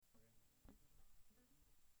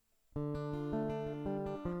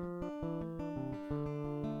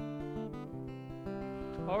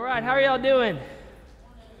right, how are y'all doing?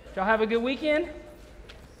 Did y'all have a good weekend?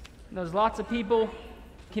 There's lots of people.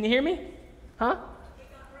 Can you hear me? Huh?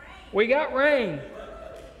 We got rain.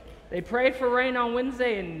 They prayed for rain on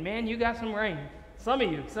Wednesday, and man, you got some rain. Some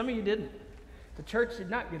of you didn't. The church did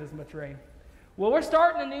not get as much rain. Well, we're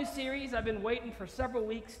starting a new series. I've been waiting for several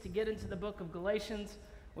weeks to get into the book of Galatians,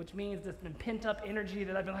 which means there's been pent-up energy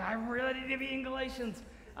that I've been like, I really need to be in Galatians.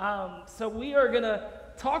 So we are going to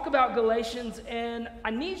talk about Galatians, and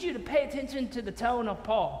I need you to pay attention to the tone of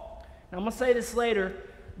Paul. Now, I'm going to say this later,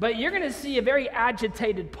 but you're going to see a very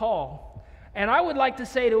agitated Paul. And I would like to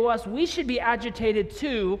say to us, we should be agitated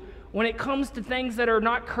too when it comes to things that are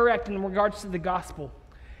not correct in regards to the gospel.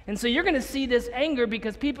 And so you're going to see this anger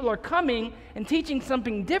because people are coming and teaching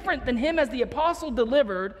something different than him as the apostle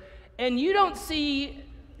delivered, and you don't see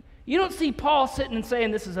Paul sitting and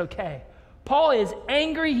saying this is okay. Paul is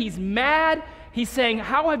angry, he's mad, he's saying,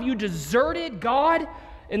 how have you deserted God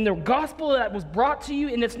in the gospel that was brought to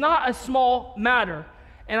you? And it's not a small matter.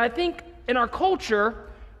 And I think in our culture,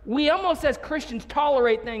 we almost as Christians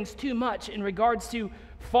tolerate things too much in regards to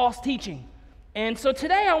false teaching. And so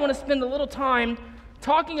today I want to spend a little time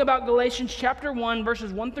talking about Galatians chapter 1,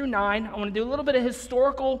 verses 1 through 9. I want to do a little bit of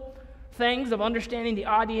historical things of understanding the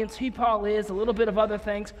audience, who Paul is, a little bit of other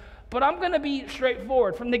things. But I'm going to be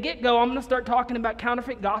straightforward. From the get-go, I'm going to start talking about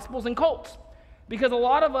counterfeit gospels and cults. Because a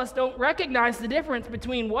lot of us don't recognize the difference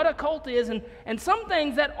between what a cult is and some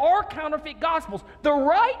things that are counterfeit gospels. The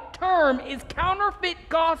right term is counterfeit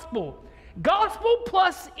gospel. Gospel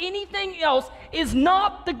plus anything else is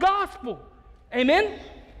not the gospel. Amen?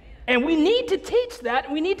 And we need to teach that.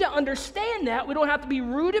 We need to understand that. We don't have to be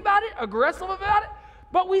rude about it, aggressive about it.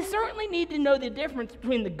 But we certainly need to know the difference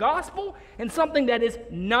between the gospel and something that is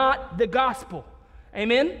not the gospel.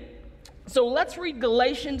 Amen? So let's read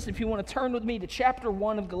Galatians, if you want to turn with me to chapter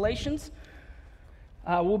 1 of Galatians.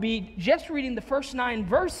 We'll be just reading the first 9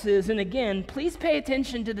 verses. And again, please pay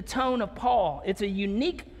attention to the tone of Paul. It's a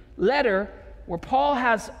unique letter where Paul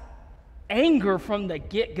has anger from the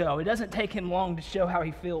get-go. It doesn't take him long to show how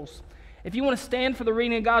he feels. If you want to stand for the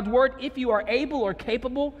reading of God's word, if you are able or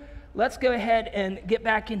capable, let's go ahead and get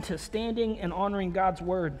back into standing and honoring God's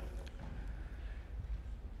word.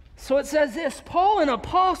 So it says this, Paul, an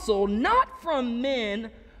apostle, not from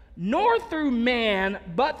men, nor through man,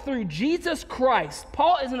 but through Jesus Christ.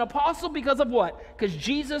 Paul is an apostle because of what? Because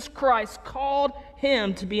Jesus Christ called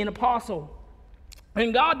him to be an apostle.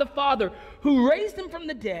 And God the Father, who raised him from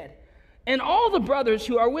the dead, and all the brothers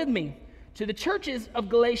who are with me, to the churches of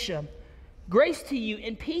Galatia, grace to you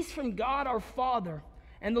and peace from God our Father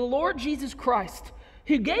and the Lord Jesus Christ,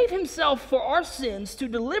 who gave himself for our sins to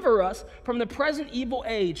deliver us from the present evil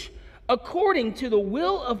age, according to the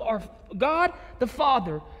will of our God the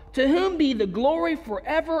Father, to whom be the glory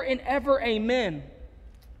forever and ever. Amen.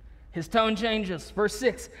 His tone changes. Verse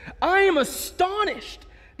 6, I am astonished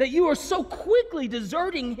that you are so quickly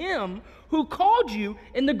deserting him who called you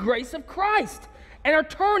in the grace of Christ and are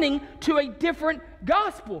turning to a different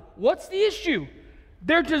gospel. What's the issue?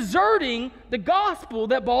 They're deserting the gospel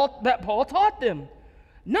that Paul taught them.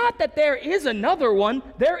 Not that there is another one.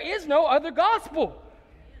 There is no other gospel.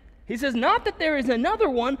 He says, not that there is another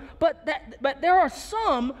one, but there are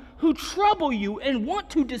some who trouble you and want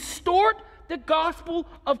to distort the gospel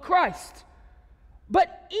of Christ.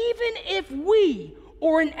 But even if we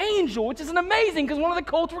or an angel, which is an amazing, because one of the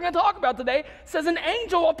cults we're going to talk about today says an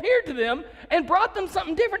angel appeared to them and brought them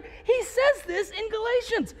something different. He says this in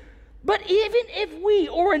Galatians. But even if we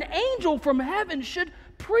or an angel from heaven should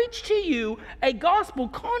preach to you a gospel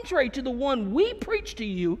contrary to the one we preach to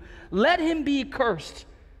you, let him be accursed.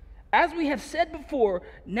 As we have said before,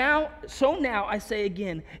 now I say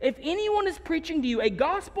again, if anyone is preaching to you a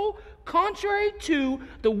gospel contrary to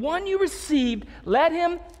the one you received, let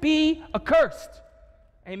him be accursed.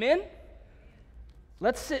 Amen?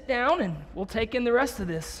 Let's sit down and we'll take in the rest of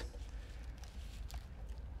this.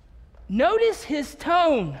 Notice his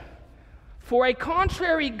tone. For a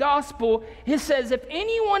contrary gospel, he says, if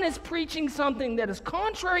anyone is preaching something that is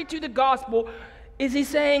contrary to the gospel, is he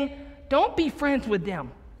saying, don't be friends with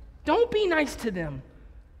them. Don't be nice to them.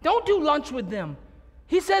 Don't do lunch with them.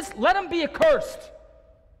 He says, let them be accursed.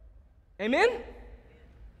 Amen?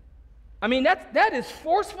 I mean, that is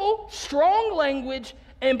forceful, strong language,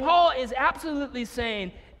 and Paul is absolutely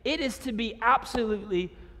saying it is to be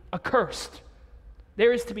absolutely accursed.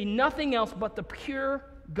 There is to be nothing else but the pure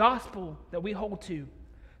gospel that we hold to.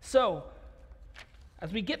 So,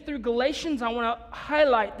 as we get through Galatians, I want to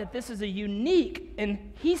highlight that this is a unique,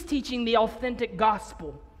 and he's teaching the authentic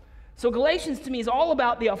gospel. So Galatians to me is all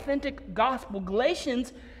about the authentic gospel.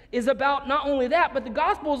 Galatians is about not only that, but the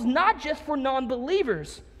gospel is not just for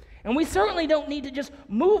non-believers. And we certainly don't need to just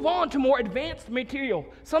move on to more advanced material.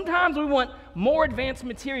 Sometimes we want more advanced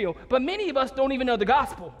material, but many of us don't even know the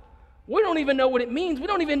gospel. We don't even know what it means. We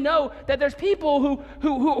don't even know that there's people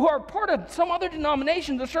who are part of some other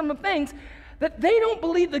denominations or certain things that they don't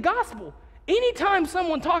believe the gospel. Anytime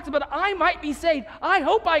someone talks about, I might be saved, I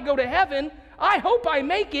hope I go to heaven, I hope I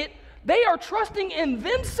make it, they are trusting in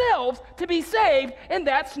themselves to be saved, and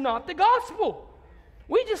that's not the gospel.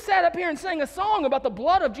 We just sat up here and sang a song about the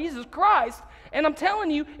blood of Jesus Christ, and I'm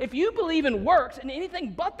telling you, if you believe in works and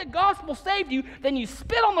anything but the gospel saved you, then you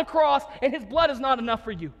spit on the cross and his blood is not enough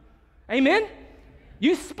for you. Amen?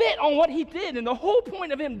 You spit on what he did, and the whole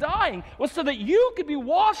point of him dying was so that you could be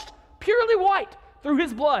washed purely white through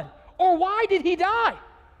his blood. Or why did he die?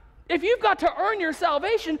 If you've got to earn your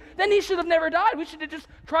salvation, then he should have never died. We should have just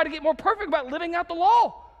tried to get more perfect about living out the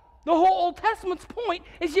law. The whole Old Testament's point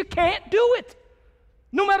is you can't do it.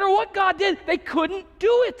 No matter what God did, they couldn't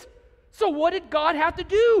do it. So what did God have to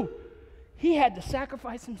do? He had to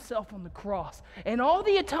sacrifice himself on the cross. And all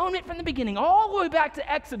the atonement from the beginning, all the way back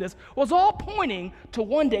to Exodus, was all pointing to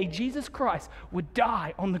one day Jesus Christ would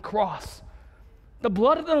die on the cross. The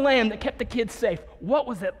blood of the Lamb that kept the kids safe, what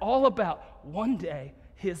was it all about? One day,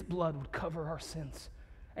 his blood would cover our sins.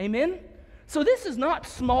 Amen? So this is not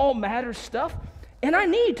small matter stuff, and I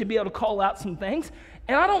need to be able to call out some things,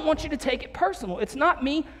 and I don't want you to take it personal. It's not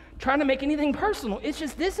me trying to make anything personal. It's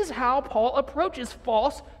just this is how Paul approaches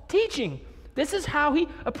false teaching. This is how he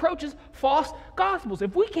approaches false gospels.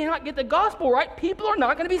 If we cannot get the gospel right, people are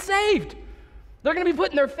not going to be saved. They're going to be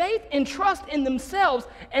putting their faith and trust in themselves,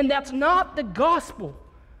 and that's not the gospel.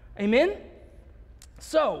 Amen?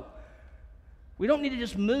 So, we don't need to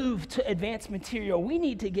just move to advanced material. We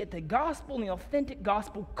need to get the gospel and the authentic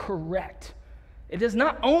gospel correct. It is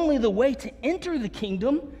not only the way to enter the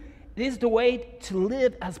kingdom, it is the way to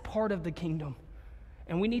live as part of the kingdom.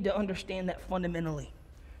 And we need to understand that fundamentally.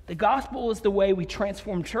 The gospel is the way we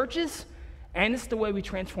transform churches, and it's the way we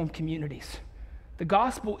transform communities. The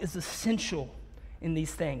gospel is essential in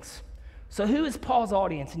these things. So who is Paul's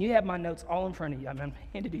audience? And you have my notes all in front of you. I'm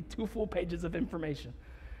handed you 2 full pages of information.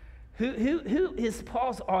 Who is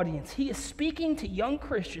Paul's audience? He is speaking to young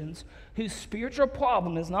Christians whose spiritual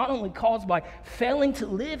problem is not only caused by failing to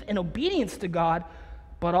live in obedience to God,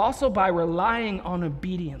 but also by relying on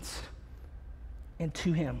obedience and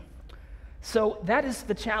to him. So that is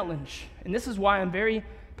the challenge. And this is why I'm very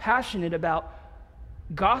passionate about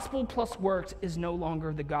gospel plus works is no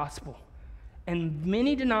longer the gospel. And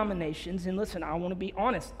many denominations, and listen, I want to be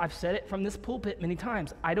honest, I've said it from this pulpit many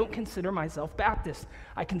times, I don't consider myself Baptist.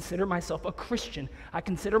 I consider myself a Christian. I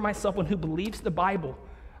consider myself one who believes the Bible.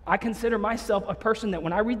 I consider myself a person that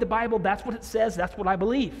when I read the Bible, that's what it says, that's what I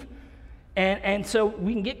believe. And so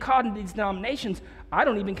we can get caught in these denominations. I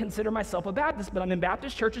don't even consider myself a Baptist, but I'm in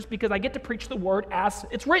Baptist churches because I get to preach the word as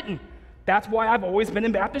it's written. That's why I've always been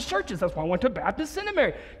in Baptist churches. That's why I went to Baptist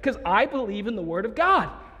seminary, because I believe in the word of God.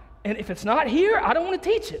 And if it's not here, I don't want to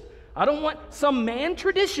teach it. I don't want some man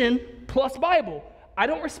tradition plus Bible. I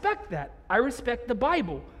don't respect that. I respect the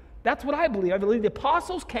Bible. That's what I believe. I believe the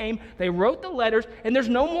apostles came, they wrote the letters, and there's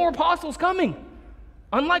no more apostles coming.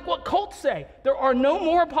 Unlike what cults say, there are no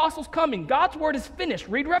more apostles coming. God's word is finished.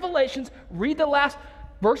 Read Revelations, read the last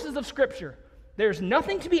verses of Scripture. There's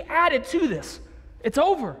nothing to be added to this. It's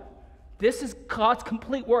over. This is God's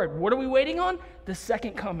complete word. What are we waiting on? The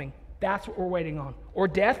second coming. That's what we're waiting on. Or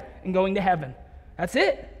death and going to heaven. That's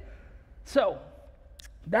it. So,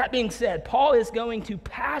 that being said, Paul is going to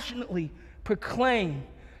passionately proclaim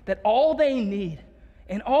that all they need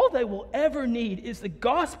and all they will ever need is the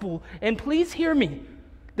gospel. And please hear me.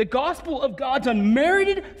 The gospel of God's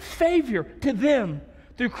unmerited favor to them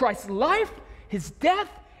through Christ's life, his death,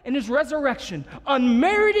 and his resurrection.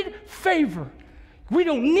 Unmerited favor. We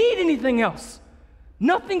don't need anything else.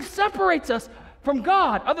 Nothing separates us from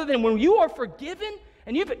God other than when you are forgiven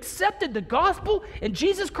and you've accepted the gospel and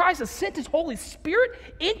Jesus Christ has sent his Holy Spirit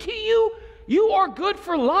into you, you are good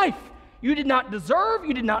for life. You did not deserve,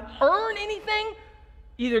 you did not earn anything.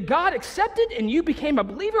 Either God accepted and you became a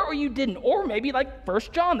believer or you didn't. Or maybe like 1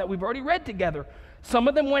 John that we've already read together. Some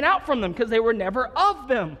of them went out from them because they were never of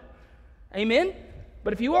them. Amen?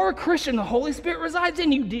 But if you are a Christian, the Holy Spirit resides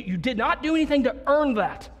in you. You did not do anything to earn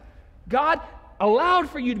that. God allowed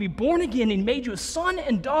for you to be born again and made you a son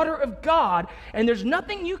and daughter of God, and there's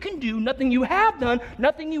nothing you can do, nothing you have done,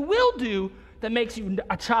 nothing you will do that makes you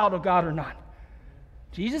a child of God or not.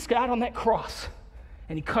 Jesus got on that cross,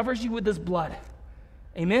 and he covers you with his blood.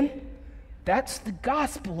 Amen? That's the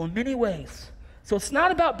gospel in many ways. So it's not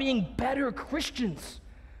about being better Christians.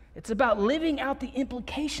 It's about living out the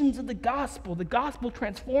implications of the gospel. The gospel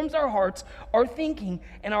transforms our hearts, our thinking,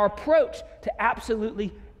 and our approach to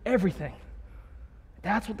absolutely everything.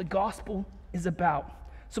 That's what the gospel is about.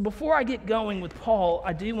 So before I get going with Paul,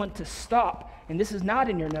 I do want to stop, and this is not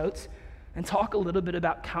in your notes, and talk a little bit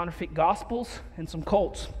about counterfeit gospels and some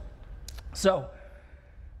cults. So,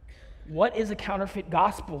 what is a counterfeit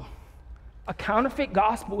gospel? A counterfeit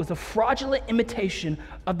gospel is a fraudulent imitation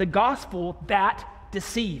of the gospel that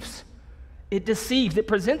deceives. It deceives. It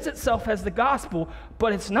presents itself as the gospel,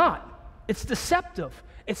 but it's not. It's deceptive.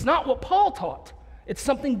 It's not what Paul taught. It's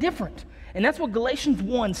something different. And that's what Galatians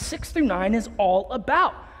 1, 6 through 9 is all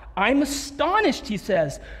about. I'm astonished, he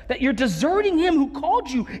says, that you're deserting him who called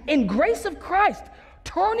you in grace of Christ,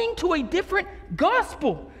 turning to a different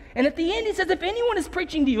gospel. And at the end, he says, if anyone is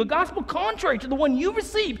preaching to you a gospel contrary to the one you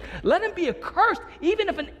received, let him be accursed. Even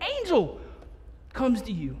if an angel comes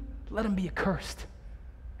to you, let him be accursed.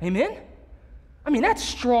 Amen? I mean, that's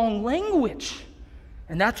strong language.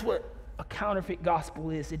 And that's what a counterfeit gospel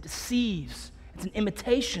is. It deceives. It's an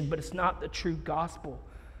imitation, but it's not the true gospel.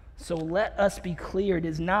 So let us be clear. It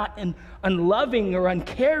is not unloving or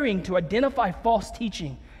uncaring to identify false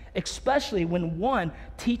teaching, especially when one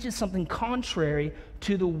teaches something contrary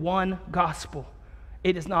to the one gospel.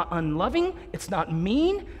 It is not unloving. It's not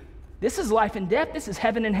mean. This is life and death. This is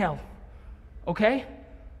heaven and hell. Okay?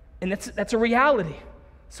 And that's a reality.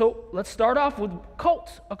 So let's start off with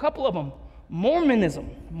cults, a couple of them. Mormonism.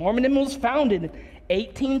 Mormonism was founded in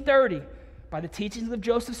 1830 by the teachings of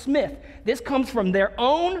Joseph Smith. This comes from their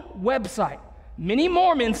own website. Many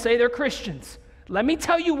Mormons say they're Christians. Let me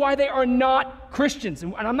tell you why they are not Christians.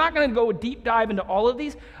 And I'm not going to go a deep dive into all of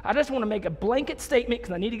these. I just want to make a blanket statement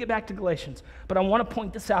because I need to get back to Galatians. But I want to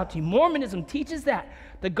point this out to you. Mormonism teaches that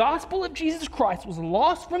the gospel of Jesus Christ was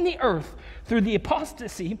lost from the earth through the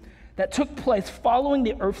apostasy that took place following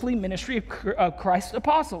the earthly ministry of Christ's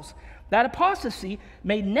apostles. That apostasy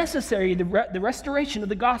made necessary the restoration of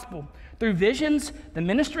the gospel. Through visions, the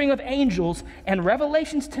ministering of angels, and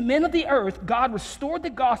revelations to men of the earth, God restored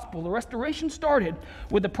the gospel. The restoration started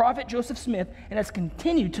with the prophet Joseph Smith and has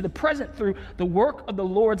continued to the present through the work of the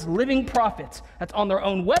Lord's living prophets. That's on their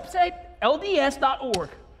own website, lds.org.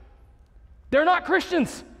 They're not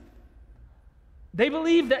Christians. They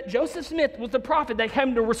believe that Joseph Smith was the prophet that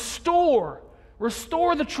came to restore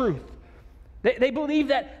the truth. They believe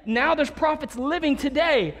that now there's prophets living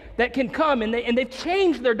today that can come, and they've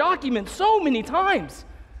changed their documents so many times.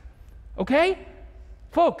 Okay?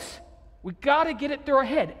 Folks, we got to get it through our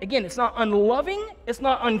head. Again, it's not unloving, it's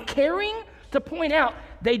not uncaring to point out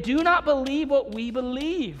they do not believe what we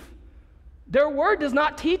believe. Their word does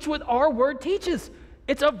not teach what our word teaches.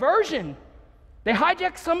 It's a version. They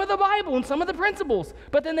hijack some of the Bible and some of the principles,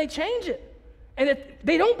 but then they change it. And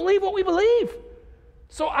they don't believe what we believe.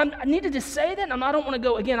 So I need to just say that, and I don't want to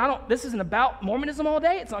go, again, this isn't about Mormonism all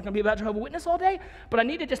day. It's not going to be about Jehovah's Witness all day, but I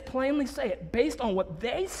need to just plainly say it. Based on what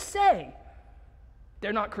they say,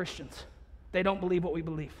 they're not Christians. They don't believe what we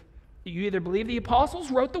believe. You either believe the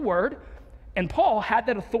apostles wrote the word, and Paul had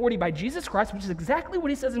that authority by Jesus Christ, which is exactly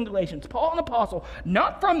what he says in Galatians. Paul, an apostle,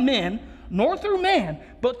 not from men, nor through man,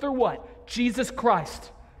 but through what? Jesus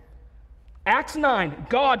Christ. Acts 9,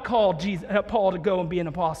 God called Paul to go and be an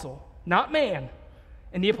apostle, not man.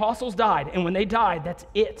 And the apostles died, and when they died, that's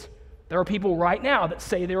it. There are people right now that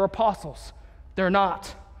say they're apostles. They're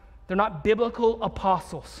not. They're not biblical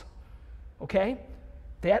apostles, okay?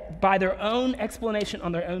 That, by their own explanation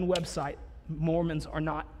on their own website, Mormons are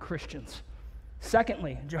not Christians.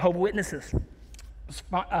 Secondly, Jehovah's Witnesses was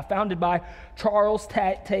founded by Charles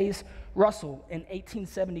Taze Russell in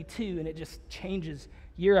 1872, and it just changes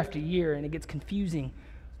year after year, and it gets confusing.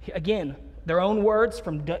 Again, their own words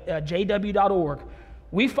from jw.org.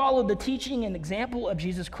 We follow the teaching and example of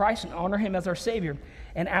Jesus Christ and honor him as our Savior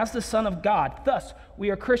and as the Son of God. Thus, we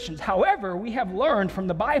are Christians. However, we have learned from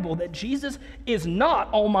the Bible that Jesus is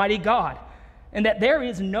not Almighty God and that there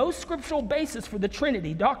is no scriptural basis for the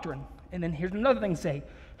Trinity doctrine. And then here's another thing to say.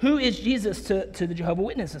 Who is Jesus to the Jehovah's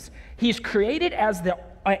Witnesses? He is created as the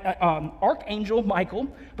Archangel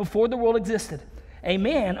Michael before the world existed, a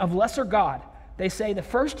man of lesser God. They say the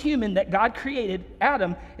first human that God created,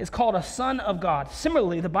 Adam, is called a son of God.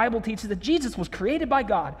 Similarly, the Bible teaches that Jesus was created by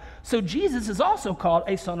God, so Jesus is also called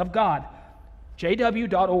a son of God.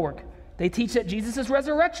 jw.org. They teach that Jesus'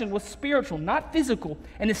 resurrection was spiritual, not physical,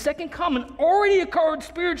 and his second coming already occurred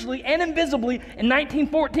spiritually and invisibly in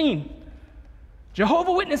 1914.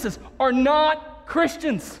 Jehovah's Witnesses are not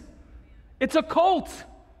Christians. It's a cult.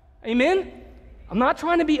 Amen? I'm not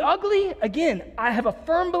trying to be ugly. Again, I have a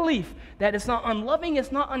firm belief that it's not unloving,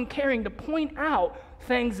 it's not uncaring to point out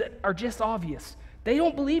things that are just obvious. They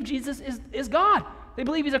don't believe Jesus is God. They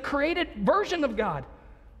believe he's a created version of God.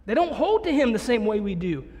 They don't hold to him the same way we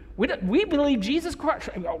do. We believe Jesus Christ,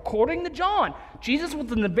 according to John, Jesus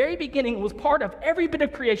was in the very beginning, was part of every bit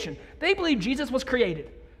of creation. They believe Jesus was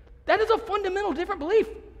created. That is a fundamental different belief.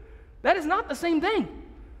 That is not the same thing.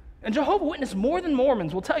 And Jehovah's Witnesses, more than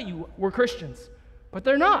Mormons, will tell you we're Christians, but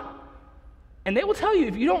they're not. And they will tell you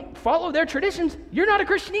if you don't follow their traditions, you're not a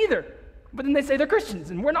Christian either. But then they say they're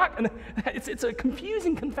Christians, and we're not. And it's a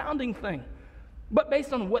confusing, confounding thing. But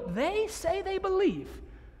based on what they say they believe,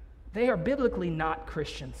 they are biblically not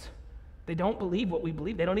Christians. They don't believe what we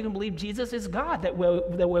believe. They don't even believe Jesus is God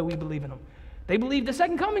the way we believe in him. They believe the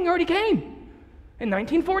second coming already came in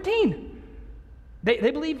 1914.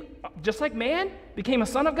 They believe just like man became a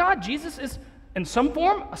son of God, Jesus is in some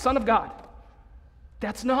form a son of God.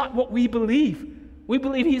 That's not what we believe. We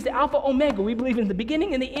believe he's the Alpha Omega. We believe in the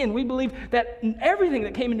beginning and the end. We believe that everything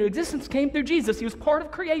that came into existence came through Jesus. He was part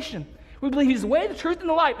of creation. We believe he's the way, the truth, and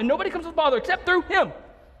the life, and nobody comes to the Father except through him.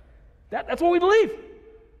 That's what we believe.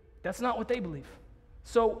 That's not what they believe.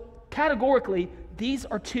 So categorically, these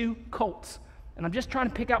are two cults. And I'm just trying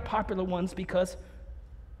to pick out popular ones because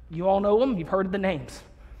you all know them. You've heard of the names.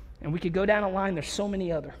 And we could go down a line. There's so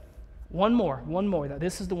many other. One more. Now,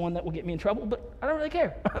 this is the one that will get me in trouble, but I don't really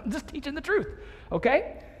care. I'm just teaching the truth,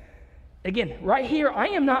 okay? Again, right here, I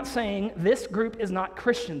am not saying this group is not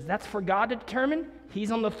Christians. That's for God to determine.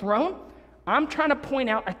 He's on the throne. I'm trying to point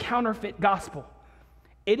out a counterfeit gospel.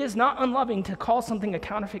 It is not unloving to call something a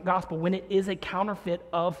counterfeit gospel when it is a counterfeit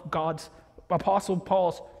of God's Apostle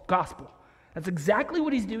Paul's gospel. That's exactly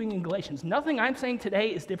what he's doing in Galatians. Nothing I'm saying today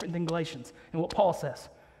is different than Galatians and what Paul says.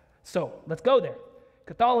 So let's go there.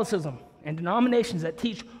 Catholicism and denominations that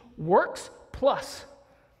teach works plus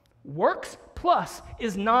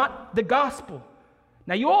is not the gospel.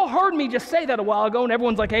 Now, you all heard me just say that a while ago, and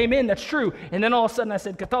everyone's like, amen, that's true. And then all of a sudden I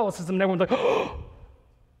said Catholicism, and everyone's like, oh.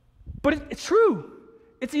 But it's true.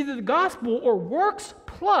 It's either the gospel or works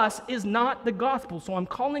plus is not the gospel. So I'm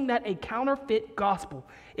calling that a counterfeit gospel.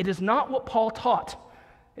 It is not what Paul taught.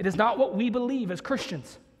 It is not what we believe as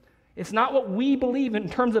Christians. It's not what we believe in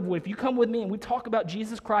terms of if you come with me and we talk about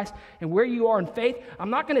Jesus Christ and where you are in faith, I'm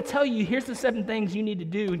not going to tell you here's the 7 things you need to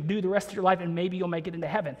do and do the rest of your life and maybe you'll make it into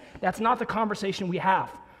heaven. That's not the conversation we have.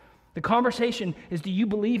 The conversation is, do you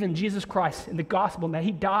believe in Jesus Christ, in the gospel, and that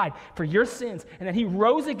he died for your sins, and that he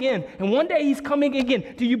rose again, and one day he's coming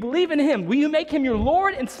again? Do you believe in him? Will you make him your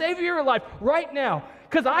Lord and Savior of your life right now?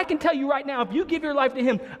 Because I can tell you right now, if you give your life to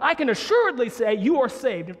him, I can assuredly say you are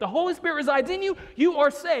saved. If the Holy Spirit resides in you, you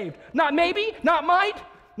are saved. Not maybe, not might,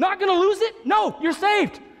 not going to lose it. No, you're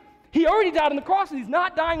saved. He already died on the cross, and he's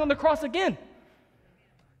not dying on the cross again.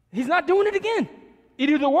 He's not doing it again. It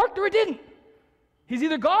either worked or it didn't. He's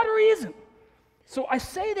either God or he isn't. So I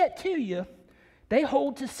say that to you. They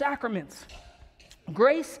hold to sacraments.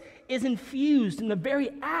 Grace is infused in the very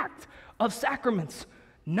act of sacraments,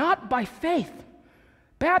 not by faith.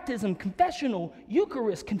 Baptism, confessional,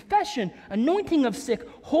 Eucharist, confession, anointing of sick,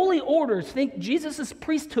 holy orders. Think Jesus'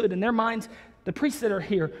 priesthood in their minds, the priests that are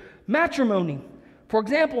here. Matrimony. For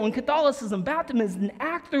example, in Catholicism, baptism is an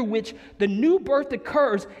act through which the new birth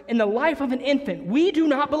occurs in the life of an infant. We do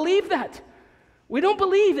not believe that. We don't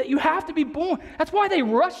believe that you have to be born. That's why they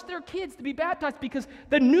rush their kids to be baptized, because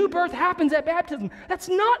the new birth happens at baptism. That's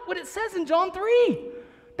not what it says in John 3.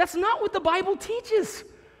 That's not what the Bible teaches.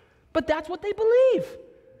 But that's what they believe.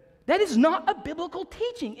 That is not a biblical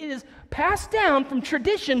teaching. It is passed down from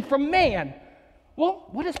tradition from man. Well,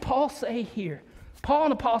 what does Paul say here? Paul,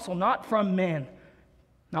 an apostle, not from man,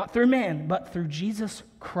 not through man, but through Jesus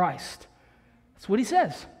Christ. That's what he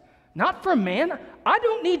says. Not from man. I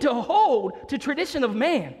don't need to hold to tradition of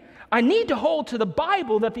man. I need to hold to the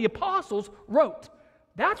Bible that the apostles wrote.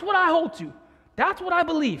 That's what I hold to. That's what I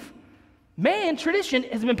believe. Man, tradition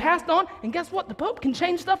has been passed on, and guess what? The Pope can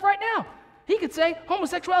change stuff right now. He could say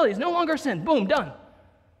homosexuality is no longer a sin. Boom, done.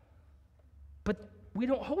 But we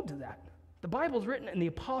don't hold to that. The Bible's written, and the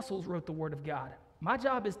apostles wrote the Word of God. My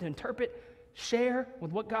job is to interpret, share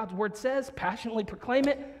with what God's Word says, passionately proclaim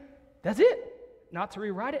it. That's it. Not to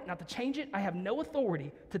rewrite it, not to change it. I have no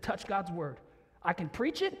authority to touch God's Word. I can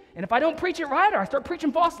preach it, and if I don't preach it right or I start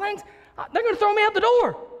preaching false things, they're going to throw me out the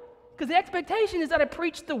door. Because the expectation is that I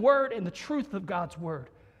preach the Word and the truth of God's Word.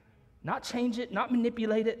 Not change it, not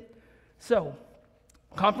manipulate it. So,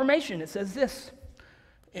 confirmation, it says this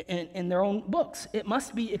in their own books. It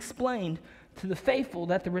must be explained to the faithful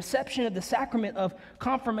that the reception of the sacrament of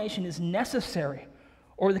confirmation is necessary,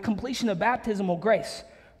 or the completion of baptismal grace.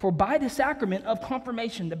 For by the sacrament of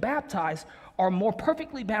confirmation, the baptized are more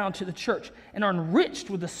perfectly bound to the church and are enriched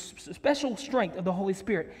with the special strength of the Holy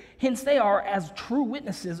Spirit. Hence they are, as true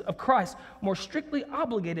witnesses of Christ, more strictly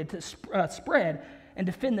obligated to spread and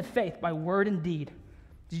defend the faith by word and deed.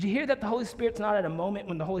 Did you hear that the Holy Spirit's not at a moment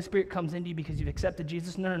when the Holy Spirit comes into you because you've accepted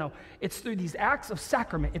Jesus? No. It's through these acts of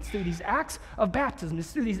sacrament. It's through these acts of baptism.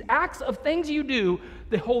 It's through these acts of things you do,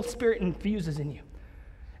 the Holy Spirit infuses in you.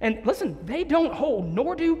 And listen, they don't hold,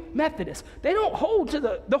 nor do Methodists. They don't hold to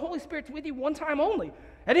the Holy Spirit's with you one time only.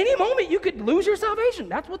 At any moment, you could lose your salvation.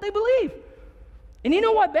 That's what they believe. And you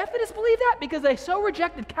know why Methodists believe that? Because they so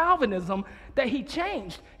rejected Calvinism that he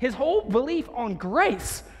changed his whole belief on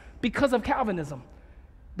grace because of Calvinism.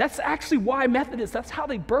 That's actually why Methodists, that's how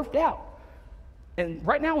they birthed out. And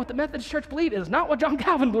right now what the Methodist Church believed is not what John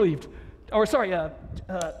Calvin believed.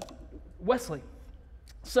 Wesley.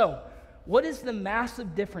 So, what is the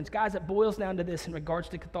massive difference? Guys, it boils down to this in regards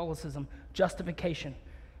to Catholicism, justification.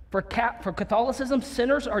 For Catholicism,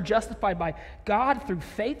 sinners are justified by God through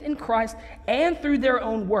faith in Christ and through their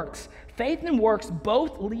own works. Faith and works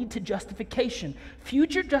both lead to justification.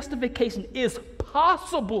 Future justification is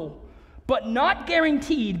possible, but not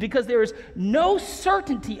guaranteed because there is no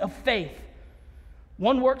certainty of faith.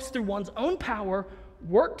 One works through one's own power,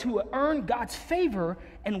 work to earn God's favor,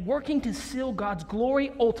 and working to seal God's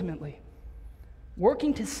glory ultimately.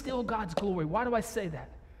 Working to steal God's glory. Why do I say that?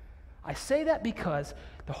 I say that because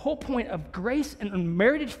the whole point of grace and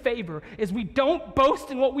unmerited favor is we don't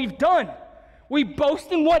boast in what we've done. We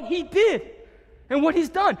boast in what he did and what he's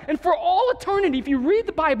done. And for all eternity, if you read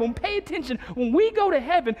the Bible and pay attention, when we go to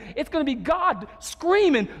heaven, it's going to be God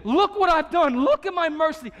screaming, look what I've done. Look at my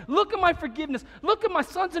mercy. Look at my forgiveness. Look at my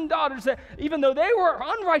sons and daughters that even though they were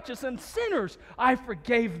unrighteous and sinners, I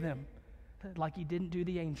forgave them like he didn't do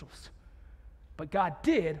the angels. But God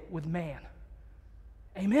did with man.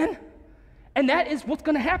 Amen? And that is what's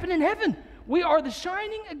going to happen in heaven. We are the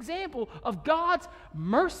shining example of God's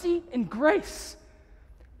mercy and grace.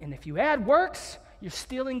 And if you add works, you're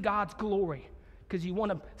stealing God's glory because you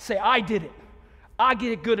want to say, I did it. I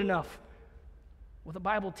get it good enough. Well, the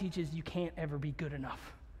Bible teaches you can't ever be good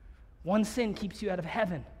enough. One sin keeps you out of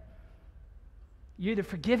heaven. You're either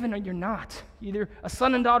forgiven or you're not. You're either a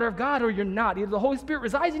son and daughter of God or you're not. Either the Holy Spirit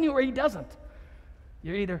resides in you or he doesn't.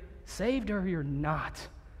 You're either saved or you're not,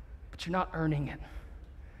 but you're not earning it.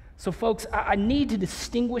 So folks, I need to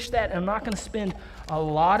distinguish that, and I'm not going to spend a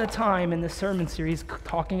lot of time in this sermon series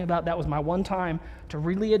talking about that. Was my one time to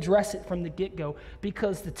really address it from the get-go,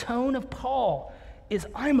 because the tone of Paul is,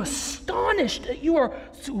 I'm astonished that you are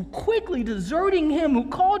so quickly deserting him who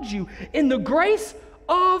called you in the grace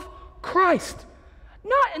of Christ.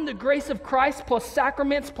 Not in the grace of Christ plus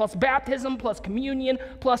sacraments, plus baptism, plus communion,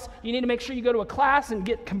 plus you need to make sure you go to a class and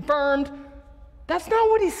get confirmed. That's not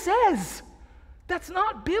what he says. That's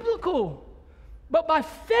not biblical. But by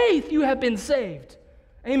faith you have been saved.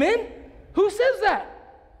 Amen? Who says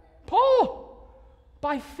that? Paul.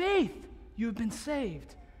 By faith you have been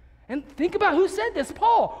saved. And think about who said this.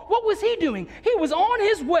 Paul. What was he doing? He was on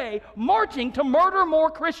his way marching to murder more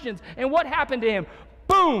Christians. And what happened to him?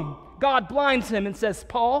 Boom! God blinds him and says,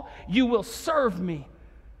 Paul, you will serve me.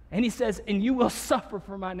 And he says, and you will suffer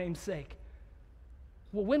for my name's sake.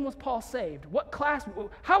 Well, when was Paul saved? What class?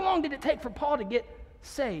 How long did it take for Paul to get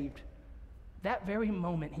saved? That very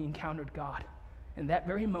moment he encountered God. And that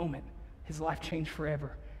very moment, his life changed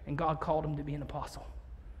forever. And God called him to be an apostle.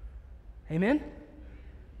 Amen?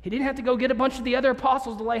 He didn't have to go get a bunch of the other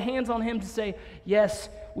apostles to lay hands on him to say, yes,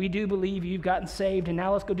 we do believe you've gotten saved, and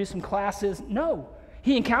now let's go do some classes. No.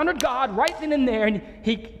 He encountered God right then and there, and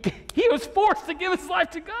he was forced to give his life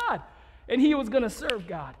to God. And he was going to serve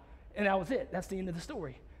God. And that was it. That's the end of the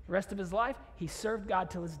story. The rest of his life, he served God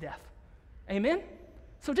till his death. Amen?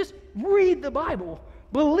 So just read the Bible.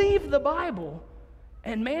 Believe the Bible.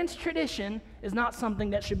 And man's tradition is not something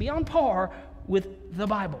that should be on par with the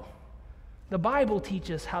Bible. The Bible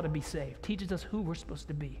teaches how to be saved. Teaches us who we're supposed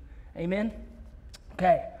to be. Amen?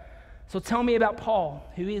 Okay. So tell me about Paul.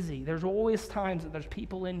 Who is he? There's always times that there's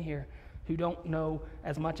people in here who don't know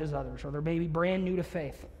as much as others, or they're maybe brand new to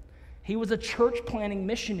faith. He was a church planting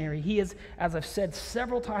missionary. He is, as I've said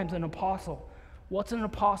several times, an apostle. What's an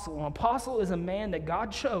apostle? An apostle is a man that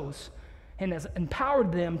God chose and has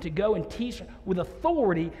empowered them to go and teach with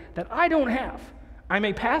authority that I don't have. I'm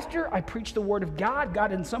a pastor. I preach the word of God.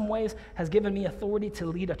 God in some ways has given me authority to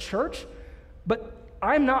lead a church, but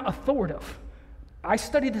I'm not authoritative. I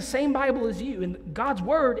study the same Bible as you, and God's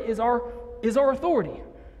word is our authority.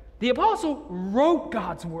 The apostle wrote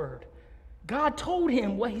God's word. God told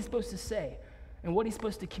him what he's supposed to say and what he's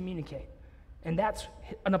supposed to communicate. And that's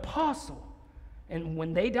an apostle. And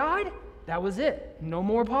when they died, that was it. No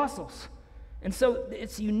more apostles. And so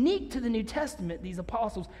it's unique to the New Testament, these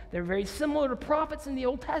apostles. They're very similar to prophets in the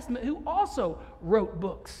Old Testament who also wrote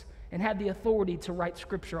books and had the authority to write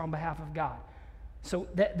scripture on behalf of God. So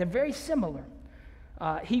they're very similar.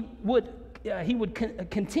 He would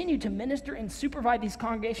continue to minister and supervise these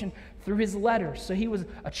congregations through his letters. So he was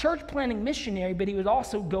a church planting missionary, but he would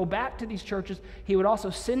also go back to these churches. He would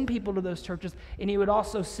also send people to those churches, and he would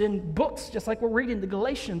also send books, just like we're reading the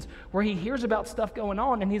Galatians, where he hears about stuff going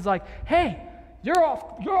on, and he's like, hey, you're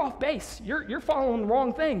off base. You're following the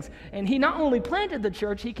wrong things. And he not only planted the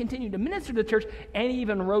church, he continued to minister to the church, and he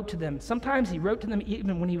even wrote to them. Sometimes he wrote to them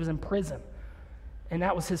even when he was in prison. And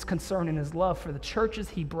that was his concern and his love for the churches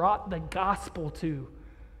he brought the gospel to.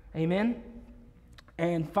 Amen?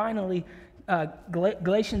 And finally,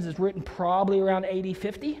 Galatians is written probably around AD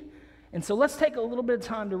 50. And so let's take a little bit of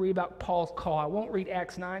time to read about Paul's call. I won't read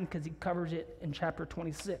Acts 9 because he covers it in chapter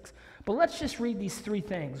 26. But let's just read these three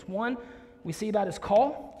things. One, we see about his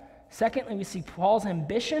call. Secondly, we see Paul's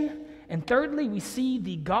ambition. And thirdly, we see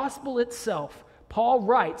the gospel itself. Paul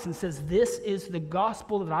writes and says, this is the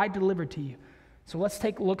gospel that I delivered to you. So let's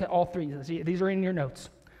take a look at all three. These are in your notes.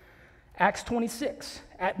 Acts 26.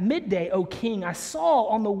 At midday, O king, I saw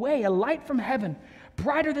on the way a light from heaven,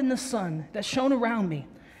 brighter than the sun, that shone around me,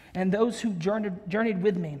 and those who journeyed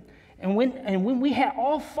with me. And when we had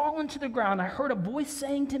all fallen to the ground, I heard a voice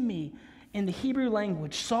saying to me in the Hebrew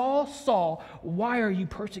language, Saul, Saul, why are you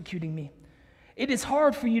persecuting me? It is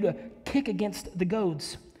hard for you to kick against the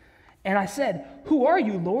goads. And I said, who are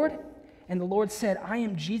you, Lord? And the Lord said, I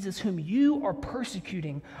am Jesus whom you are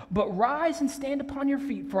persecuting. But rise and stand upon your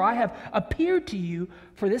feet, for I have appeared to you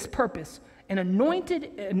for this purpose, and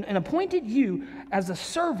appointed you as a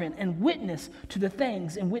servant and witness to the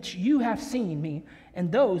things in which you have seen me,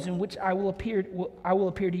 and those in which I will appear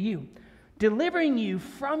to you, delivering you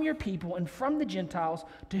from your people and from the Gentiles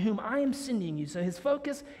to whom I am sending you. So his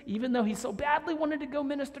focus, even though he so badly wanted to go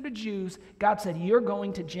minister to Jews, God said, you're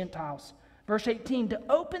going to Gentiles. Verse 18, to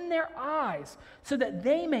open their eyes so that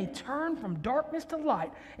they may turn from darkness to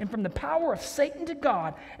light and from the power of Satan to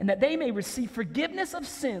God, and that they may receive forgiveness of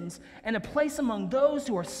sins and a place among those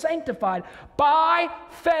who are sanctified by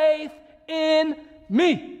faith in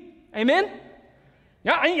me. Amen?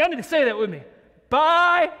 Yeah, y'all need to say that with me.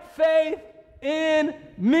 By faith in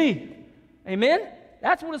me. Amen?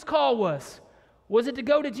 That's what his call was. Was it to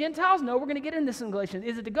go to Gentiles? No, we're going to get into this in Galatians.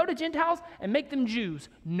 Is it to go to Gentiles and make them Jews?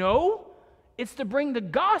 No. It's to bring the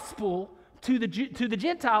gospel to the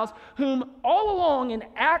Gentiles, whom all along in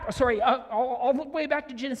all the way back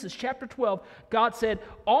to Genesis chapter 12, God said,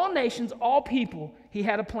 all nations, all people, he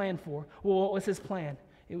had a plan for. Well, what was his plan?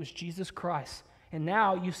 It was Jesus Christ. And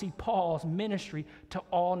now you see Paul's ministry to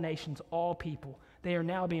all nations, all people. They are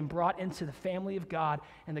now being brought into the family of God,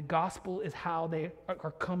 and the gospel is how they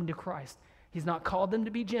are coming to Christ. He's not called them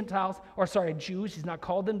to be Jews. He's not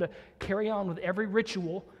called them to carry on with every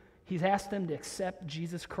ritual. He's asked them to accept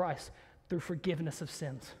Jesus Christ through forgiveness of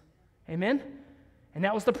sins. Amen? And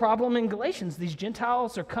that was the problem in Galatians. These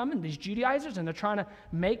Gentiles are coming, these Judaizers, and they're trying to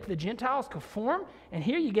make the Gentiles conform. And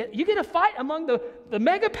here you get a fight among the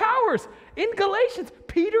mega powers. In Galatians,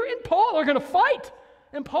 Peter and Paul are going to fight.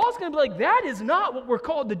 And Paul's going to be like, that is not what we're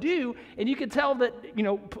called to do. And you could tell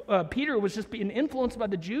that, Peter was just being influenced by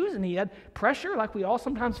the Jews, and he had pressure like we all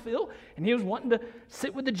sometimes feel. And he was wanting to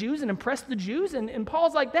sit with the Jews and impress the Jews. And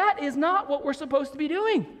Paul's like, that is not what we're supposed to be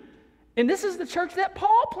doing. And this is the church that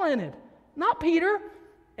Paul planted, not Peter.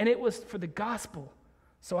 And it was for the gospel.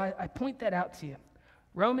 So I point that out to you.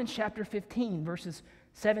 Romans chapter 15, verses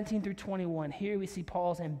 17 through 21. Here we see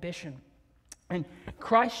Paul's ambition. In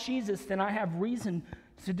Christ Jesus, then I have reason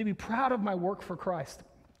to be proud of my work for Christ,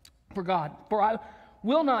 for God. For I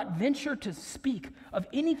will not venture to speak of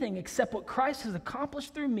anything except what Christ has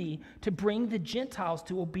accomplished through me to bring the Gentiles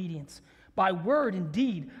to obedience, by word and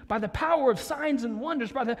deed, by the power of signs and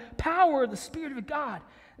wonders, by the power of the Spirit of God.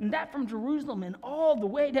 And that from Jerusalem and all the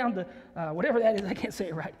way down to whatever that is, I can't say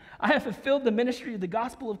it right. I have fulfilled the ministry of the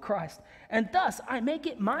gospel of Christ. And thus I make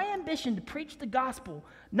it my ambition to preach the gospel,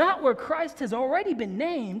 not where Christ has already been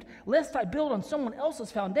named, lest I build on someone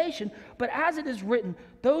else's foundation, but as it is written,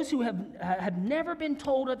 those who have never been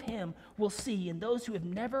told of him will see, and those who have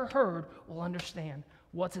never heard will understand.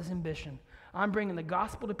 What's his ambition? I'm bringing the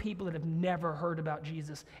gospel to people that have never heard about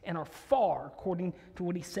Jesus and are far, according to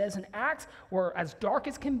what he says in Acts, were as dark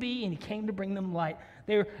as can be, and he came to bring them light.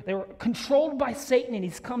 They were controlled by Satan, and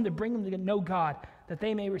he's come to bring them to know God, that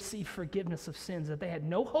they may receive forgiveness of sins that they had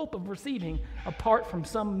no hope of receiving apart from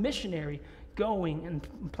some missionary going and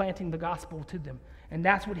planting the gospel to them. And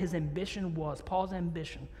that's what his ambition was. Paul's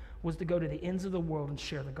ambition was to go to the ends of the world and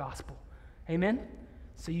share the gospel. Amen?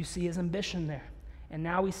 So you see his ambition there. And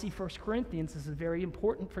now we see 1 Corinthians. This is very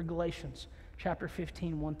important for Galatians, chapter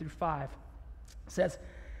 15, 1 through 5. It says,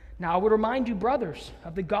 "Now I would remind you, brothers,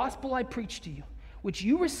 of the gospel I preached to you, which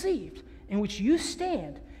you received, in which you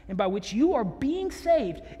stand, and by which you are being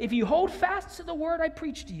saved, if you hold fast to the word I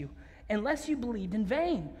preached to you, unless you believed in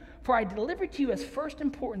vain. For I delivered to you as first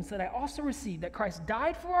importance that I also received, that Christ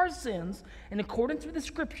died for our sins in accordance with the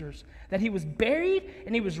Scriptures, that he was buried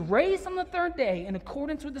and he was raised on the third day in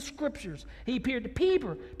accordance with the Scriptures. He appeared to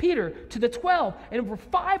Peter, to the 12, and over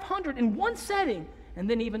 500 in one setting, and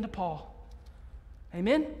then even to Paul."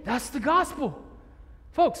 Amen? That's the gospel.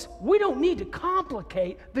 Folks, we don't need to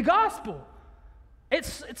complicate the gospel.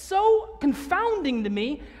 It's so confounding to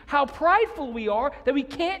me how prideful we are that we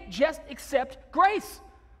can't just accept grace.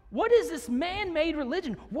 What is this man-made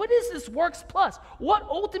religion? What is this works plus? What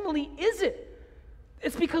ultimately is it?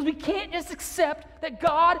 It's because we can't just accept that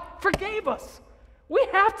God forgave us. We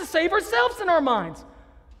have to save ourselves in our minds.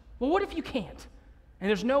 Well, what if you can't? And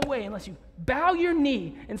there's no way unless you bow your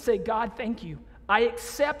knee and say, "God, thank you. I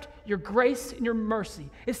accept your grace and your mercy."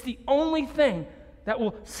 It's the only thing that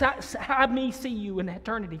will have me see you in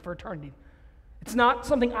eternity for eternity. It's not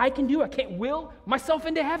something I can do. I can't will myself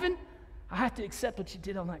into heaven. I have to accept what you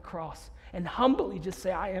did on that cross and humbly just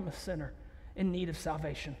say, "I am a sinner in need of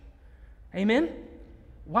salvation." Amen?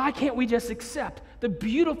 Why can't we just accept the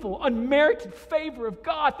beautiful, unmerited favor of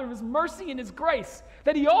God through his mercy and his grace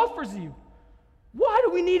that he offers you? Why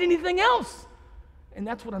do we need anything else? And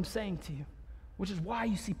that's what I'm saying to you, which is why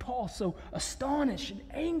you see Paul so astonished and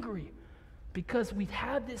angry, because we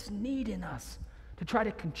have this need in us to try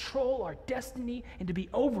to control our destiny and to be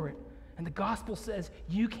over it. And the gospel says,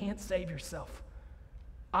 you can't save yourself.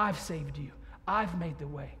 I've saved you. I've made the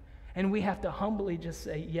way. And we have to humbly just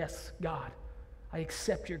say, "Yes, God, I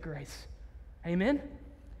accept your grace." Amen?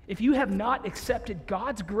 If you have not accepted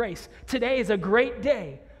God's grace, today is a great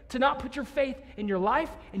day to not put your faith in your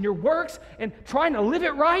life, in your works, and trying to live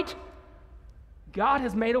it right. God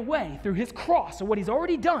has made a way through his cross, or what he's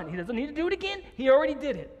already done. He doesn't need to do it again. He already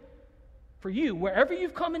did it. For you, wherever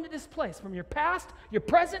you've come into this place, from your past, your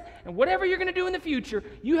present, and whatever you're going to do in the future,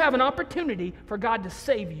 you have an opportunity for God to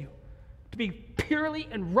save you, to be purely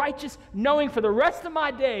and righteous, knowing for the rest of my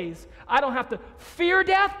days, I don't have to fear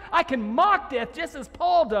death. I can mock death just as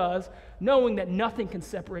Paul does, knowing that nothing can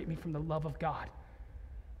separate me from the love of God.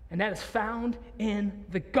 And that is found in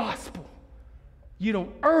the gospel. You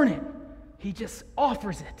don't earn it. He just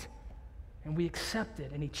offers it, and we accept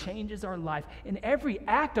it, and he changes our life. And every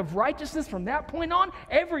act of righteousness from that point on,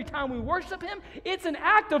 every time we worship him, it's an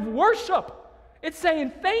act of worship. It's saying,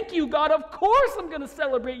 "Thank you, God. Of course I'm going to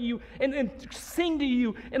celebrate you and sing to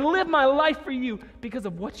you and live my life for you because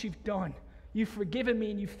of what you've done. You've forgiven me,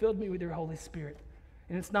 and you've filled me with your Holy Spirit.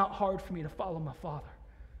 And it's not hard for me to follow my Father."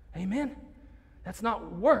 Amen? That's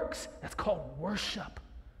not works. That's called worship.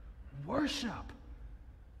 Worship.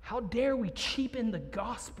 How dare we cheapen the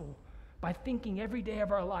gospel by thinking every day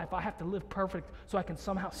of our life, I have to live perfect so I can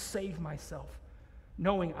somehow save myself,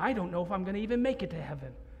 knowing I don't know if I'm going to even make it to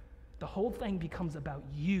heaven. The whole thing becomes about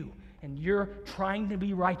you and you're trying to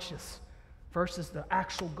be righteous versus the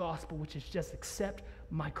actual gospel, which is just accept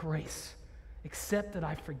my grace. Accept that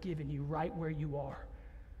I've forgiven you right where you are.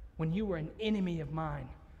 When you were an enemy of mine,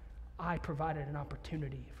 I provided an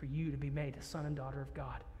opportunity for you to be made a son and daughter of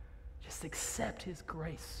God. Just accept his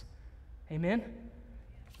grace. Amen?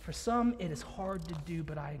 For some, it is hard to do,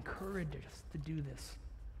 but I encourage us to do this.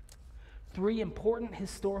 3 important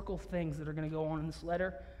historical things that are going to go on in this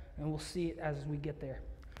letter, and we'll see it as we get there.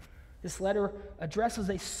 This letter addresses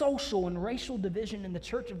a social and racial division in the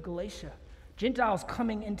church of Galatia. Gentiles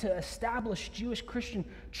coming into established Jewish Christian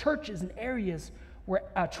churches and areas were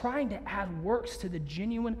trying to add works to the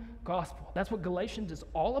genuine gospel. That's what Galatians is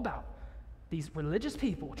all about. These religious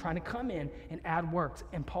people trying to come in and add works.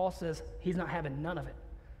 And Paul says he's not having none of it.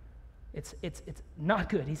 It's not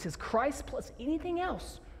good. He says Christ plus anything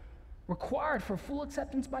else required for full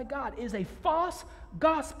acceptance by God is a false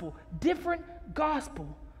gospel, different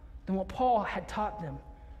gospel than what Paul had taught them.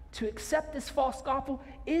 To accept this false gospel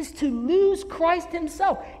is to lose Christ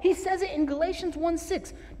himself. He says it in Galatians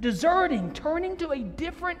 1:6, deserting, turning to a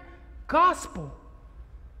different gospel.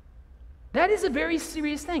 That is a very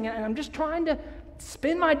serious thing, and I'm just trying to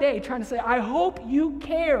spend my day trying to say, I hope you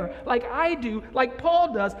care like I do, like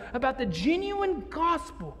Paul does, about the genuine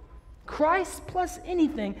gospel. Christ plus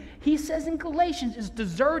anything, he says in Galatians, is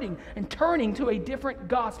deserting and turning to a different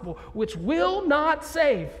gospel, which will not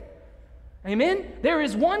save. Amen? There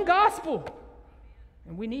is one gospel,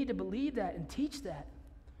 and we need to believe that and teach that.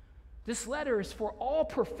 This letter is for all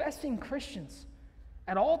professing Christians.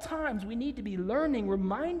 At all times, we need to be learning,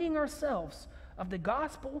 reminding ourselves of the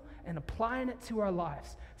gospel and applying it to our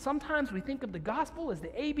lives. Sometimes we think of the gospel as the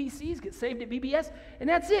ABCs, get saved at VBS, and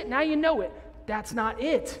that's it. Now you know it. That's not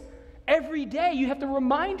it. Every day you have to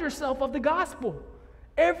remind yourself of the gospel.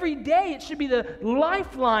 Every day it should be the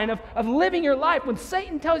lifeline of living your life. When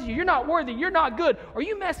Satan tells you you're not worthy, you're not good, or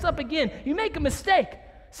you mess up again, you make a mistake,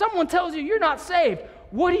 someone tells you you're not saved,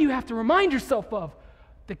 what do you have to remind yourself of?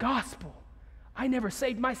 The gospel. I never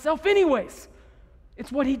saved myself anyways.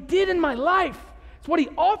 It's what he did in my life. It's what he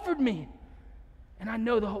offered me. And I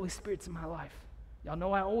know the Holy Spirit's in my life. Y'all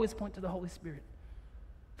know I always point to the Holy Spirit.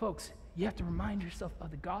 Folks, you have to remind yourself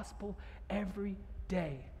of the gospel every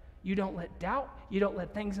day. You don't let doubt, you don't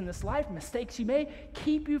let things in this life, mistakes you made,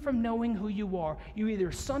 keep you from knowing who you are. You're either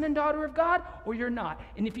a son and daughter of God or you're not.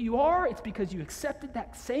 And if you are, it's because you accepted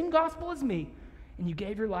that same gospel as me and you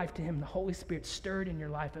gave your life to him. The Holy Spirit stirred in your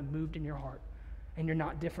life and moved in your heart. And you're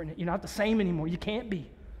not different. You're not the same anymore. You can't be.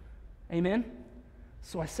 Amen?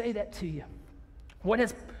 So I say that to you. What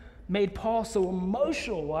has made Paul so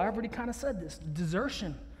emotional? Well, I already kind of said this.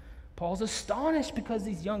 Desertion. Paul's astonished because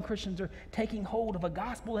these young Christians are taking hold of a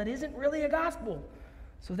gospel that isn't really a gospel.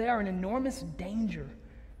 So they are in enormous danger.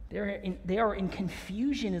 They are in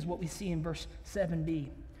confusion is what we see in verse 7b.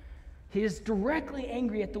 He is directly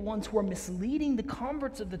angry at the ones who are misleading the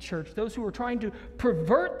converts of the church, those who are trying to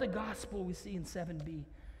pervert the gospel we see in 7b.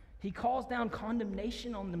 He calls down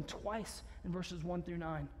condemnation on them twice in verses 1 through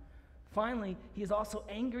 9. Finally, he is also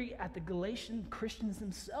angry at the Galatian Christians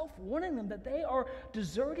themselves, warning them that they are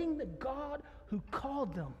deserting the God who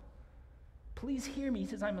called them. Please hear me. He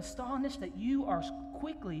says, I'm astonished that you are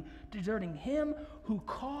quickly deserting him who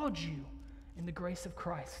called you in the grace of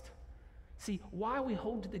Christ. See, why we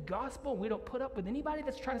hold to the gospel and we don't put up with anybody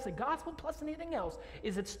that's trying to say gospel plus anything else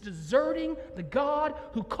is it's deserting the God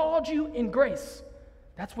who called you in grace.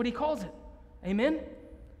 That's what he calls it. Amen?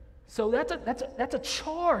 So that's a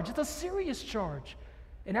charge. It's a serious charge.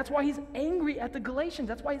 And that's why he's angry at the Galatians.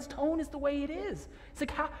 That's why his tone is the way it is. It's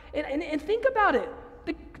like how, and think about it.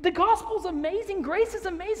 The gospel's amazing. Grace is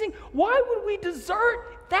amazing. Why would we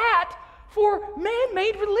desert that for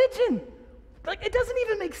man-made religion? Like, it doesn't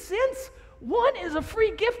even make sense. One is a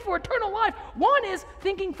free gift for eternal life. One is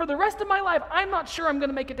thinking for the rest of my life, I'm not sure I'm going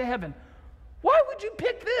to make it to heaven. Why would you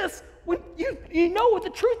pick this when you know what the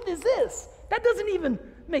truth is this? That doesn't even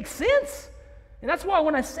make sense. And that's why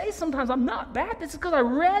when I say sometimes I'm not Baptist, it's because I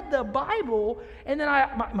read the Bible, and then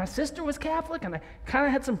my sister was Catholic, and I kind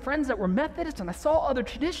of had some friends that were Methodists, and I saw other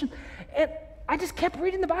traditions, and I just kept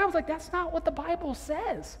reading the Bible. I was like, that's not what the Bible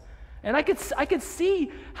says. And I could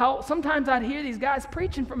see how sometimes I'd hear these guys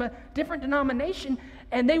preaching from a different denomination,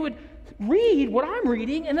 and they would read what I'm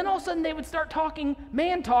reading, and then all of a sudden they would start talking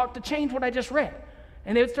man talk to change what I just read.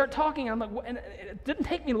 And they would start talking, and I'm like, and it didn't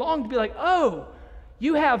take me long to be like, oh,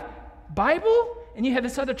 you have Bible, and you have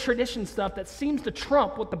this other tradition stuff that seems to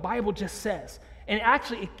trump what the Bible just says. And it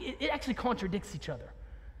actually contradicts each other.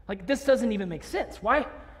 Like, this doesn't even make sense. Why?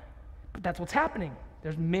 But that's what's happening.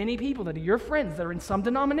 There's many people that are your friends that are in some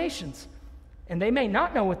denominations. And they may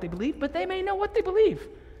not know what they believe, but they may know what they believe.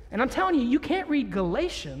 And I'm telling you, you can't read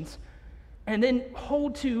Galatians and then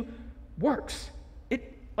hold to works.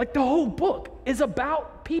 Like, the whole book is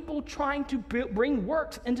about people trying to bring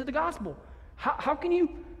works into the gospel. How can you?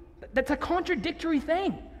 That's a contradictory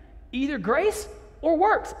thing. Either grace or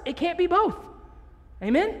works. It can't be both.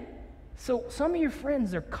 Amen? So some of your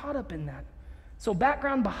friends are caught up in that. So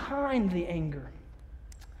background behind the anger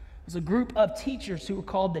was a group of teachers who were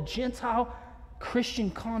called the Gentile Christian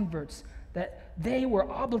converts, that they were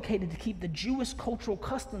obligated to keep the Jewish cultural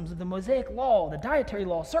customs of the Mosaic law, the dietary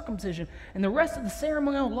law, circumcision, and the rest of the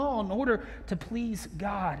ceremonial law in order to please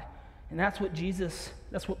God. And that's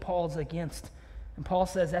what Paul's against. And Paul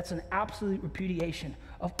says that's an absolute repudiation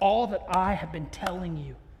of all that I have been telling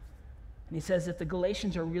you. And he says if the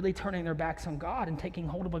Galatians are really turning their backs on God and taking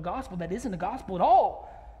hold of a gospel that isn't a gospel at all,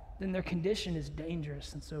 then their condition is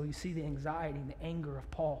dangerous. And so you see the anxiety and the anger of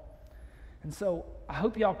Paul. And so I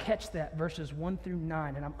hope y'all catch that, verses 1 through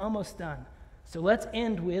 9, and I'm almost done. So let's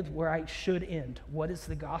end with where I should end. What is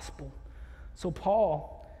the gospel? So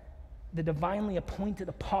Paul, the divinely appointed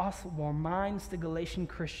apostle, reminds the Galatian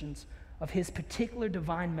Christians of his particular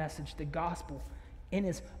divine message, the gospel. In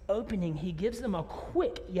his opening, he gives them a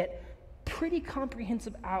quick yet pretty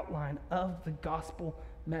comprehensive outline of the gospel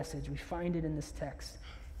message. We find it in this text.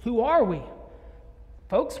 Who are we?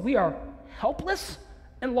 Folks, we are helpless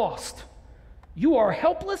and lost. You are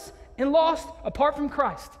helpless and lost apart from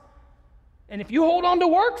Christ. And if you hold on to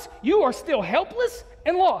works, you are still helpless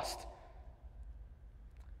and lost.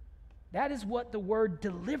 That is what the word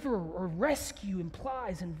deliver or rescue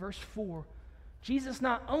implies in verse 4. Jesus is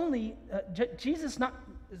not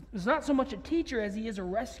so much a teacher as he is a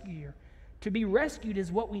rescuer. To be rescued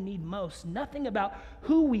is what we need most. Nothing about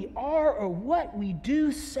who we are or what we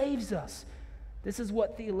do saves us. This is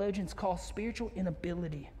what theologians call spiritual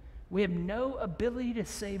inability. We have no ability to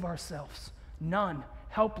save ourselves. None.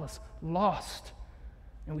 Helpless. Lost.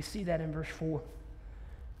 And we see that in verse 4.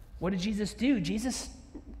 What did Jesus do? Jesus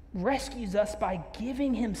rescues us by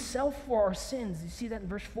giving himself for our sins. You see that in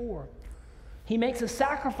verse 4. He makes a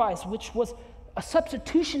sacrifice which was a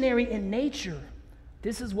substitutionary in nature.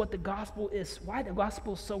 This is what the gospel is. Why the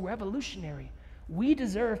gospel is so revolutionary. We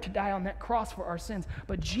deserve to die on that cross for our sins,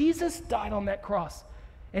 but Jesus died on that cross.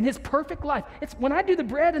 And his perfect life. It's when I do the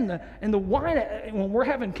bread and the wine when we're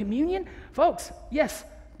having communion, folks. Yes,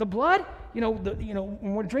 the blood.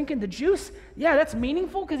 When we're drinking the juice. Yeah, that's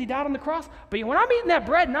meaningful because he died on the cross. But when I'm eating that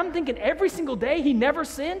bread and I'm thinking every single day he never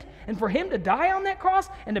sinned, and for him to die on that cross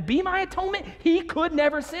and to be my atonement, he could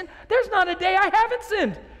never sin. There's not a day I haven't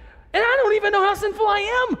sinned. And I don't even know how sinful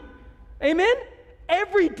I am. Amen?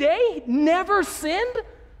 Every day, never sinned,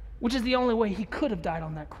 which is the only way he could have died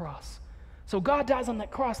on that cross. So God dies on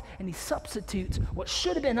that cross, and he substitutes what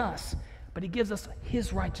should have been us, but he gives us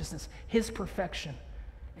his righteousness, his perfection.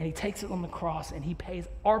 And he takes it on the cross, and he pays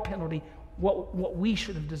our penalty, what we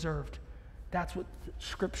should have deserved. That's what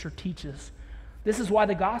Scripture teaches. This is why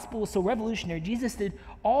the gospel is so revolutionary. Jesus did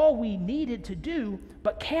all we needed to do,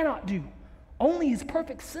 but cannot do. Only his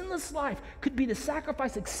perfect, sinless life could be the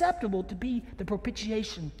sacrifice acceptable to be the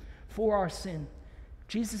propitiation for our sin.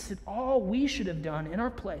 Jesus did all we should have done in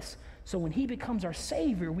our place. So when he becomes our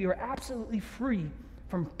Savior, we are absolutely free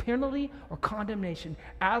from penalty or condemnation.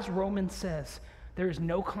 As Romans says, there is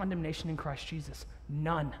no condemnation in Christ Jesus.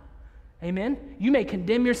 None. Amen? You may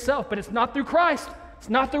condemn yourself, but it's not through Christ. It's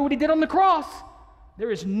not through what he did on the cross.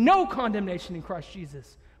 There is no condemnation in Christ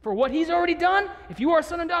Jesus. For what he's already done, if you are a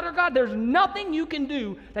son and daughter of God, there's nothing you can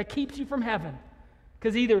do that keeps you from heaven.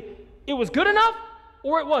 Because either it was good enough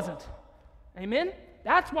or it wasn't. Amen?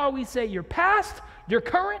 That's why we say your past, your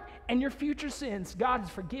current, and your future sins, God has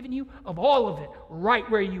forgiven you of all of it right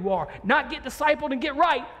where you are. Not get discipled and get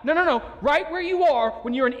right. No. Right where you are,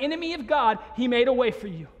 when you're an enemy of God, he made a way for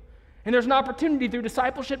you. And there's an opportunity through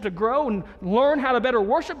discipleship to grow and learn how to better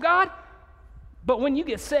worship God. But when you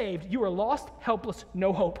get saved, you are lost, helpless,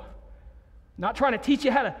 no hope. Not trying to teach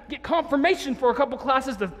you how to get confirmation for a couple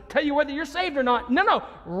classes to tell you whether you're saved or not. No.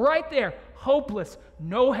 Right there, hopeless,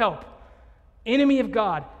 no help, enemy of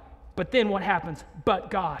God. But then what happens? But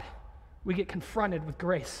God. We get confronted with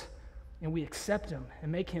grace, and we accept him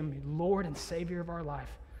and make him Lord and Savior of our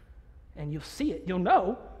life. And you'll see it. You'll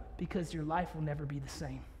know because your life will never be the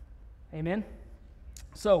same. Amen?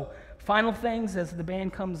 So, final things as the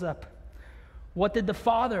band comes up. What the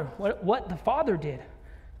Father did.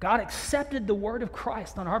 God accepted the word of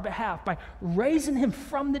Christ on our behalf by raising him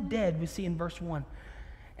from the dead, we see in verse 1.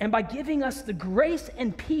 And by giving us the grace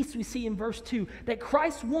and peace, we see in verse 2, that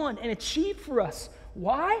Christ won and achieved for us.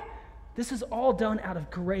 Why? This is all done out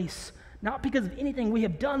of grace, not because of anything we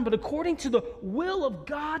have done, but according to the will of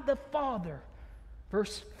God the Father.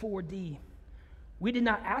 Verse 4d. We did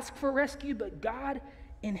not ask for rescue, but God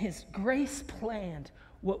in his grace planned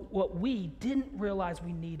what we didn't realize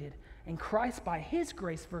we needed. And Christ, by his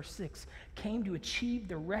grace, verse 6, came to achieve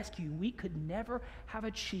the rescue we could never have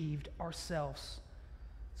achieved ourselves.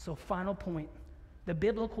 So, final point. The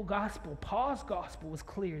biblical gospel, Paul's gospel, was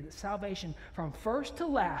clear that salvation from first to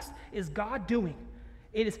last is God doing.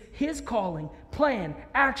 It is his calling, plan,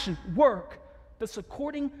 action, work. Thus,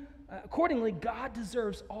 accordingly, God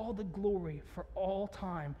deserves all the glory for all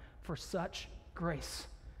time for such grace.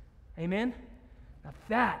 Amen? Now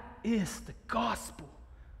that is the gospel.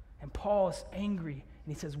 And Paul is angry,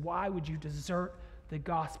 and he says, why would you desert the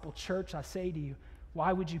gospel? Church, I say to you,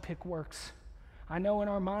 why would you pick works? I know in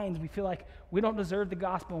our minds we feel like we don't deserve the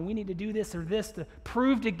gospel, and we need to do this or this to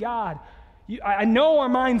prove to God. I know our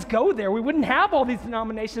minds go there. We wouldn't have all these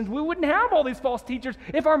denominations. We wouldn't have all these false teachers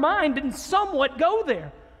if our mind didn't somewhat go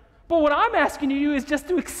there. But what I'm asking you to do is just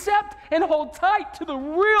to accept and hold tight to the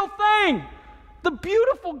real thing. The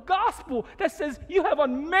beautiful gospel that says you have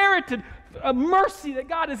unmerited mercy that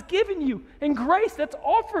God has given you and grace that's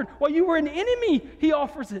offered while you were an enemy. He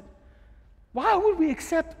offers it. Why would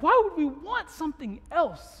we want something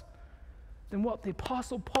else than what the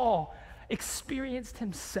Apostle Paul experienced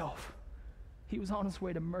himself? He was on his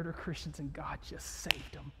way to murder Christians and God just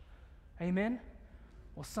saved him. Amen?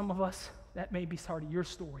 Well, some of us, that may be part of your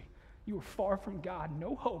story. You were far from God,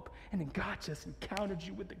 no hope, and then God just encountered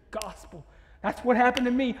you with the gospel. That's what happened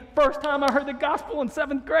to me. First time I heard the gospel in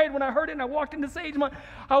 7th grade, when I heard it and I walked into Sagemont,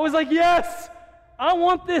 I was like, yes, I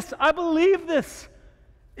want this. I believe this.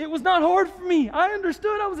 It was not hard for me. I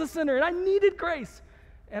understood I was a sinner and I needed grace.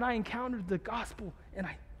 And I encountered the gospel and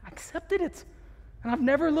I accepted it. And I've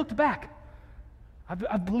never looked back.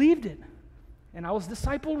 I've believed it. And I was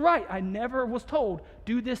discipled right. I never was told,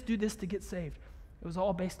 do this to get saved. It was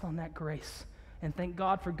all based on that grace. And thank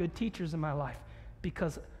God for good teachers in my life,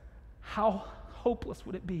 because how hopeless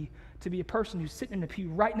would it be to be a person who's sitting in a pew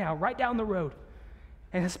right now, right down the road,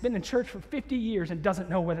 and has been in church for 50 years and doesn't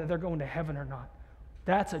know whether they're going to heaven or not.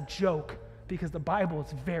 That's a joke, because the Bible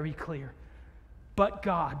is very clear. But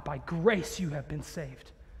God, by grace you have been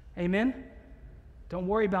saved. Amen? Don't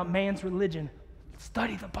worry about man's religion.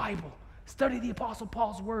 Study the Bible. Study the Apostle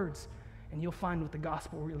Paul's words, and you'll find what the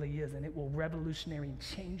gospel really is, and it will revolutionary and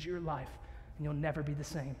change your life, and you'll never be the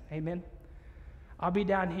same. Amen? I'll be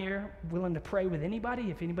down here willing to pray with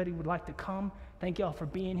anybody if anybody would like to come. Thank y'all for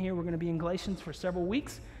being here. We're going to be in Galatians for several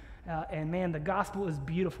weeks, and man, the gospel is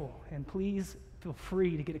beautiful, and please feel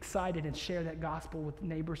free to get excited and share that gospel with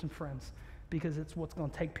neighbors and friends, because it's what's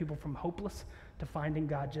going to take people from hopeless to finding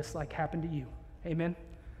God, just like happened to you. Amen?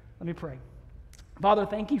 Let me pray. Father,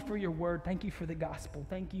 thank you for your word. Thank you for the gospel.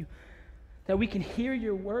 Thank you that we can hear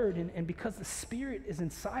your word, and because the Spirit is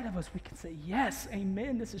inside of us, we can say, yes,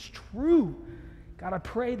 amen, this is true. God, I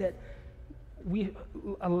pray that we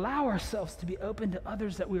allow ourselves to be open to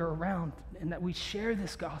others that we are around, and that we share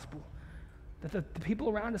this gospel. That the people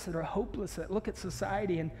around us that are hopeless, that look at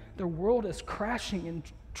society and their world is crashing and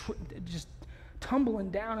just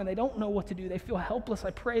tumbling down, and they don't know what to do. They feel helpless.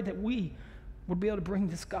 I pray that we would be able to bring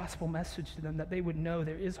this gospel message to them, that they would know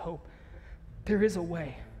there is hope. There is a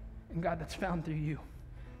way, and God, that's found through you.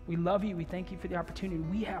 We love you. We thank you for the opportunity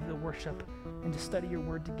we have to worship and to study your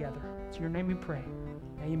word together. It's in your name we pray.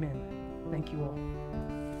 Amen. Thank you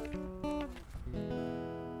all.